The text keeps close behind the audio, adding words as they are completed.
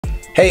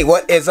Hey,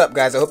 what is up,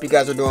 guys? I hope you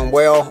guys are doing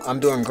well. I'm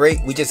doing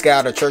great. We just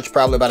got out of church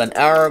probably about an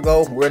hour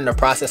ago. We're in the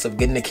process of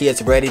getting the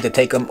kids ready to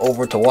take them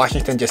over to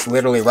Washington, just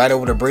literally right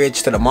over the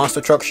bridge to the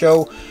monster truck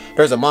show.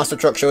 There's a monster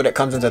truck show that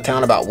comes into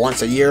town about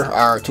once a year.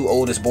 Our two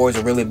oldest boys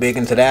are really big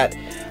into that.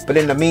 But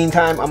in the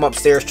meantime, I'm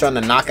upstairs trying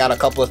to knock out a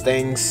couple of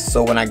things,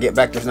 so when I get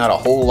back, there's not a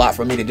whole lot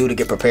for me to do to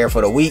get prepared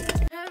for the week.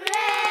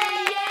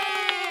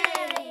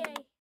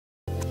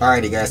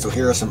 Alrighty guys, so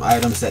here are some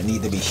items that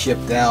need to be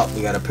shipped out.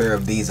 We got a pair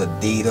of these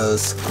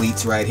Adidas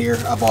cleats right here.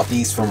 I bought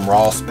these from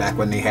Ross back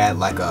when they had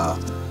like a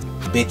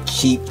big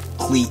cheap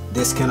cleat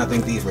discount. I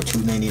think these were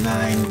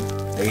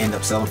 $2.99. They end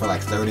up selling for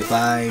like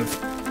 $35.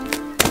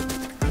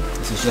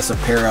 This is just a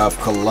pair of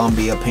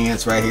Columbia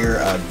pants right here,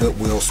 a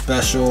Goodwill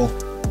special.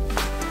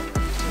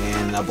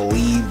 And I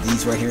believe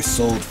these right here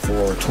sold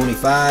for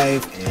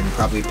 $25 and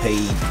probably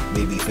paid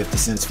maybe 50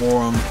 cents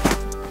for them.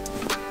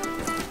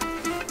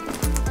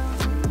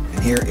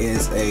 Here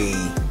is a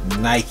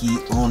Nike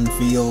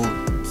on-field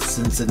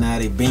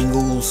Cincinnati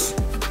Bengals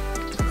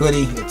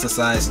hoodie. It's a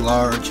size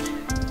large.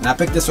 And I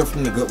picked this up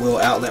from the Goodwill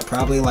outlet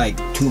probably like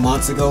 2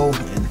 months ago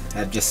and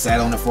had just sat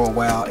on it for a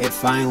while. It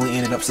finally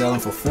ended up selling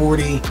for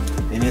 $40,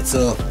 and it's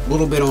a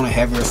little bit on a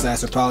heavier side,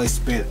 so probably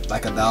spent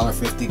like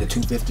 $1.50 to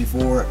 $2.50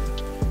 for it.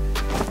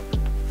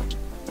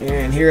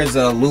 And here's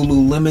a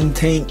Lululemon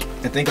tank.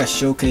 I think I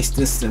showcased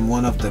this in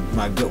one of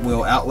my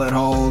Goodwill outlet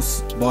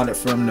hauls. Bought it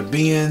from the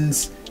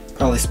bins.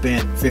 Probably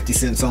spent 50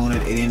 cents on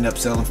it. It ended up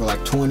selling for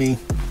like 20.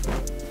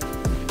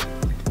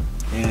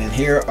 And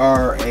here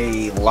are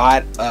a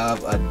lot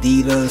of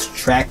Adidas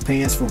track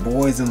pants for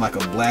boys in like a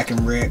black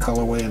and red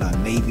colorway and a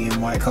navy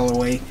and white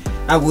colorway.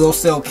 I will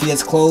sell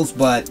kids clothes,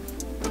 but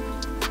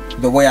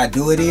the way I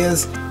do it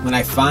is when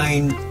I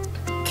find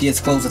kids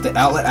clothes at the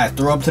outlet, I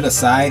throw them to the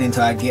side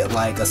until I get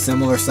like a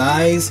similar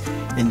size,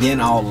 and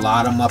then I'll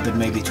lot them up in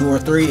maybe 2 or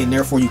 3, and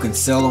therefore you can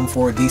sell them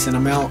for a decent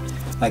amount.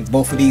 Like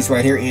both of these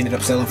right here ended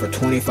up selling for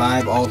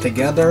 $25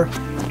 altogether.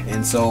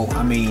 And so,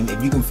 I mean,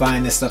 if you can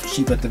find this stuff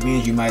cheap at the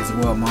bins, you might as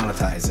well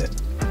monetize it.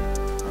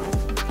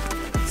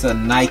 It's a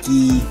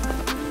Nike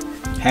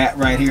hat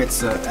right here.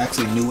 It's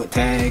actually new with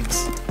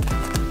tags.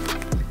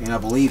 And I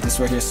believe this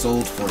right here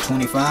sold for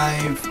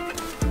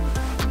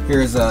 $25.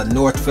 Here's a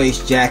North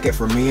Face jacket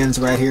for men's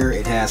right here.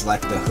 It has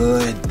like the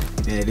hood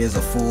and it is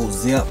a full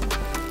zip.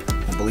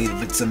 I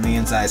believe it's a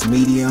men's size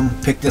medium.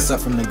 Picked this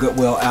up from the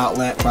Goodwill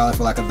outlet probably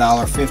for like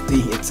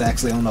 $1.50. It's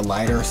actually on the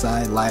lighter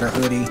side, lighter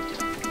hoodie.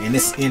 And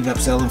this ended up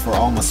selling for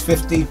almost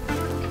 $50.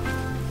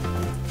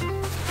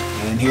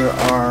 And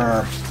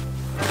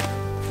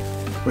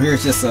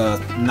here's just a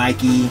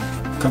Nike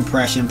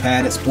compression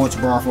padded sports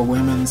bra for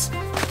women's.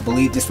 I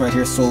believe this right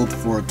here sold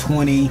for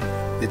 $20.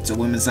 It's a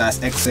women's size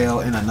XL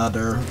in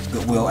another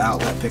Goodwill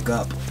outlet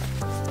pickup.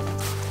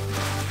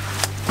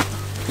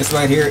 This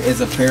right here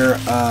is a pair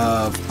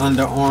of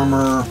Under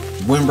Armour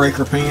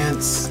windbreaker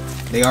pants.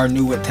 They are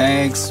new with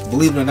tags.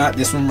 Believe it or not,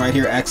 this one right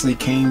here actually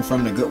came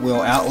from the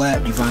Goodwill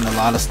outlet. You find a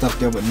lot of stuff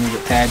there with new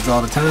with tags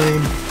all the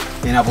time.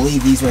 And I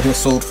believe these right here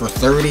sold for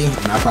 $30,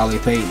 and I probably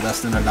paid less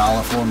than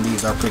 $1 for them.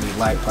 These are pretty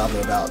light,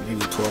 probably about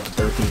maybe 12 to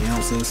 13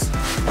 ounces.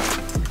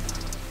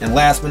 And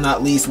last but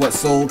not least, what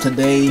sold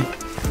today,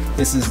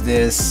 this is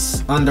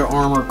this Under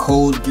Armour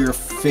Cold Gear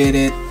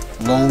fitted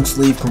long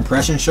sleeve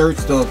compression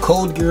shirts. The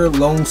Cold Gear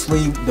long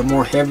sleeve, the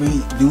more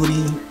heavy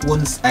duty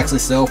ones, actually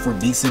sell for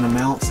decent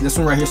amounts. This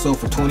one right here sold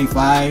for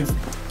 $25.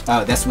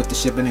 That's with the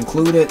shipping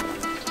included.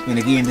 And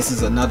again, this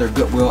is another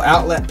Goodwill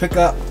outlet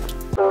pickup.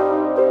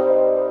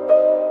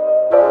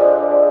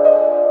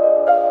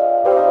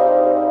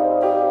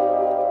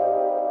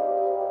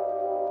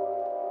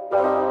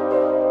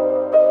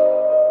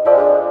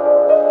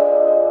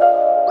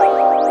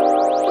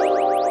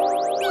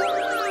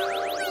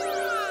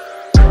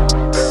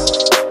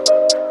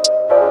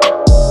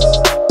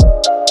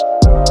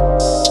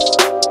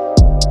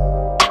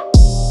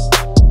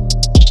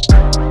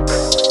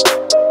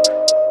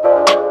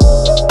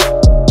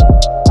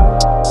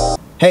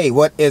 Hey,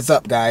 what is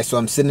up, guys? So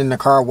I'm sitting in the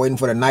car waiting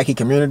for the Nike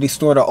community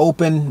store to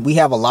open. We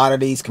have a lot of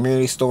these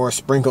community stores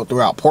sprinkled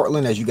throughout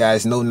Portland. As you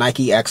guys know,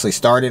 Nike actually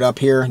started up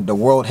here. The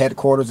world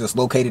headquarters is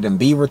located in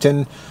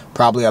Beaverton,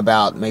 probably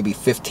about maybe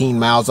 15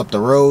 miles up the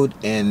road.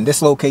 And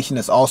this location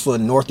is also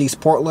in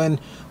Northeast Portland,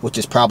 which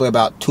is probably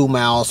about 2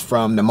 miles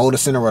from the Moda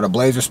Center where the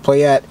Blazers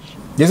play at.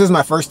 This is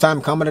my first time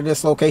coming to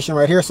this location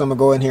right here, so I'm gonna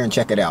go in here and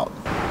check it out.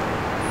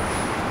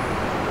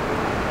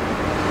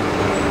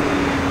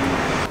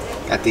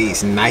 Got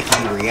these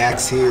Nike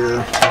Reacts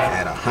here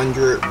at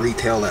 100,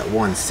 retail at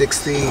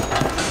 160.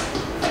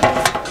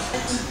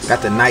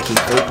 Got the Nike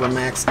Vapor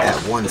Max at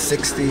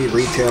 160,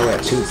 retail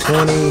at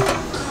 220.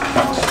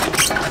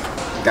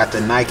 Got the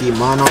Nike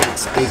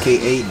Monarchs,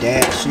 aka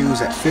Dad shoes,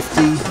 at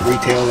 50,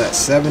 retail at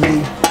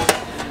 70.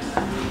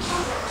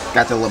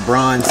 Got the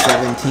LeBron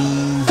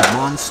 17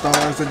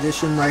 Monstars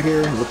edition right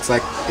here. Looks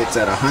like it's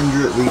at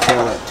 100,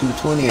 retail at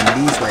 220, and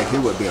these right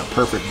here would be a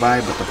perfect buy,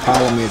 but the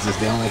problem is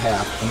they only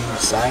have huge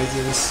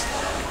sizes.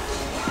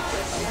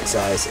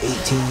 Size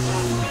 18,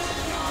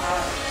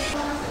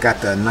 Got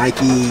the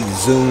Nike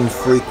Zoom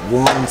Freak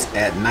ones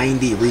at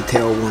 90,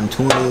 retail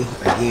 120.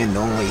 Again, the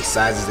only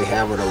sizes they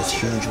have are those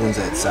huge ones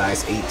at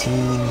size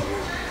 18.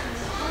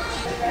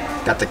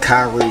 Got the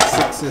Kyrie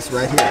 6s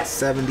right here at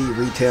 70,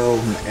 retail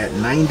at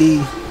 90.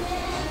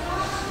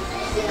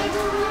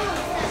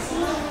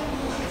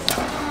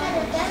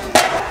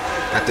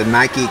 Got the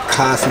Nike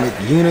Cosmic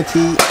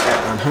Unity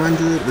at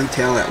 100,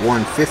 retail at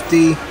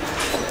 150.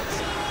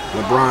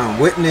 LeBron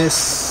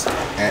Witness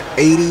at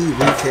 80,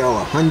 retail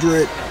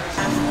 100.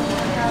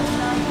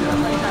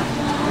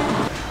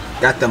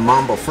 Got the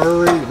Mamba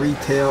Furry,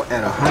 retail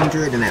at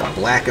 100 in that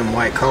black and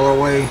white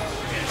colorway.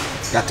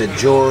 Got the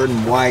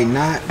Jordan Why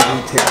Not,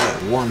 retail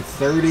at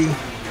 130.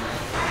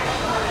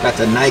 Got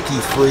the Nike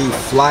Free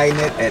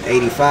Flyknit at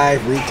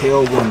 85,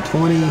 retail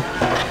 120.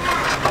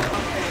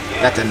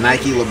 Got the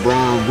Nike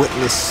LeBron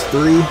Witness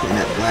 3 in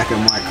that black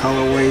and white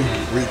colorway,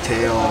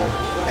 retail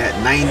at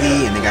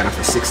 90, and they got them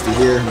for 60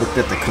 here. Looked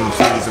at the comps,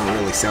 these aren't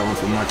really selling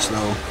for much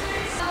though.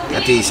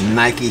 Got these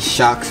Nike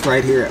Shocks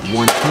right here at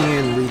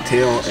 110,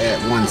 retail at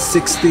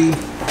 160.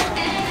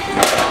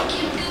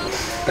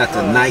 Got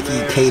the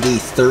Nike KD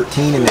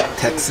 13 in that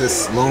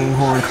Texas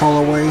Longhorn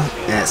colorway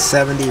at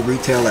 70,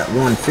 retail at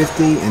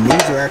 150. And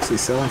these are actually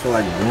selling for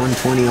like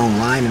 120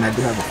 online, and I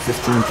do have a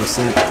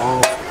 15%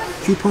 off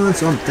coupon,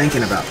 so I'm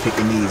thinking about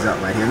picking these up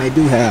right here. And they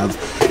do have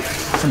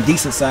some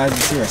decent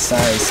sizes here, a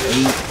size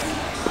 8.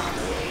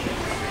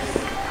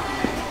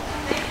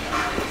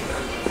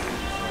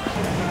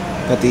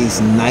 Got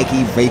these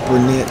Nike Vapor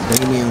Knit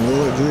Damian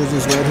Lillard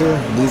jerseys right here.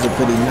 These are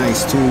pretty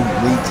nice too.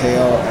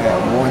 Retail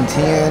at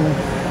 110.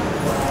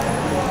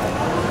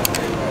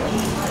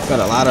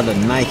 Got a lot of the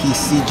Nike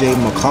CJ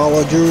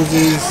McCullough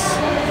jerseys.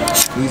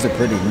 These are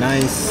pretty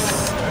nice.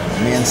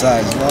 Man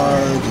size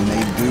large, and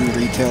they do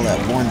retail at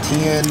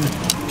 110.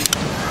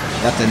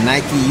 Got the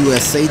Nike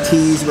USA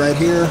tees right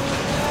here.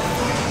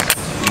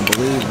 I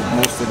believe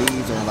most of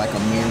these are like a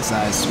man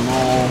size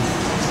small.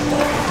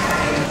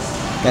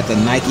 Got the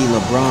Nike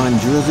LeBron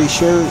jersey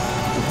shirt.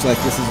 Looks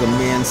like this is a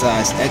man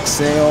size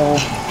XL.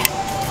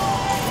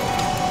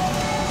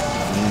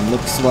 And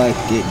looks like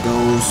it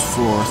goes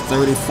for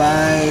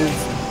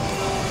 35.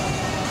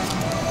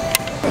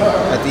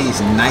 Got these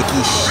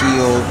Nike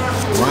Shield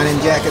running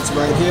jackets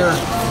right here.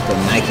 The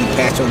Nike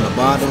patch on the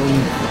bottom.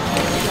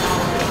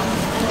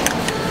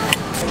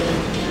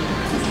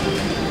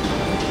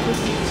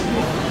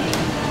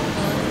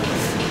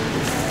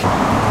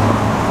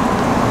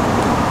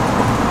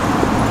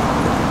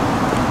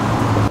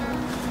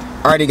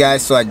 Alrighty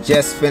guys, so I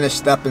just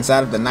finished up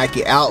inside of the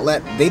Nike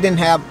outlet. They didn't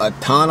have a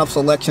ton of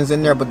selections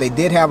in there, but they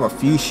did have a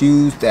few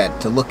shoes that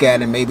to look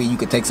at and maybe you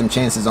could take some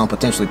chances on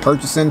potentially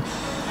purchasing.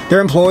 Their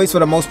employees for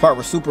the most part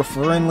were super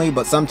friendly,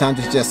 but sometimes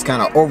it's just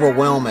kind of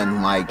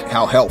overwhelming like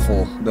how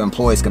helpful the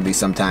employees can be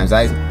sometimes.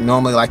 I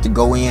normally like to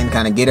go in,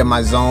 kind of get in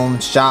my zone,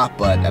 shop,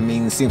 but I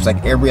mean it seems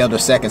like every other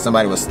second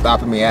somebody was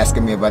stopping me,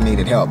 asking me if I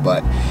needed help,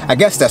 but I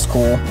guess that's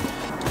cool.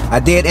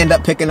 I did end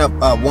up picking up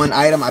one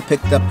item. I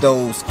picked up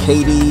those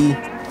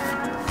KD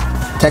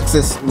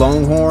Texas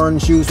Longhorn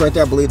shoes right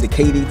there. I believe the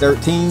KD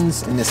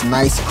 13's in this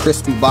nice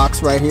crispy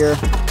box right here.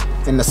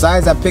 And the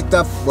size I picked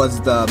up was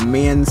the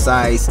men's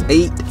size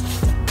 8.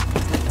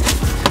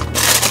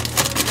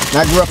 And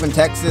I grew up in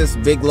Texas,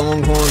 big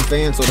Longhorn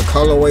fan, so the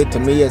colorway to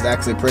me is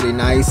actually pretty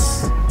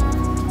nice.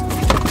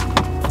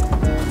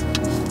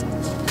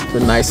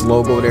 The nice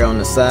logo there on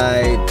the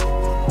side.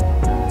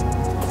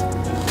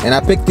 And I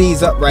picked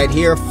these up right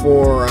here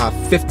for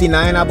 $59,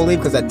 I believe,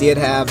 because I did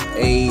have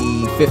a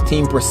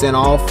 15%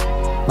 off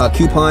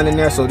coupon in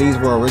there. So these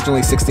were originally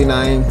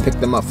 $69,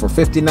 picked them up for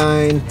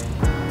 $59.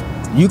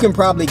 You can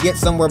probably get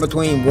somewhere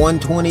between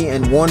 $120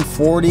 and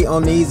 $140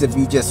 on these if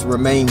you just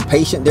remain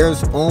patient.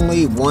 There's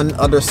only one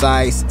other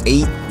size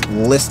 8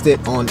 listed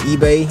on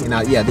eBay,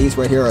 and yeah, these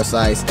right here are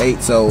size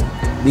 8, so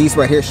these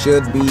right here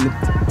should be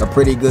a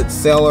pretty good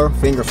seller,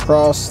 fingers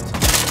crossed.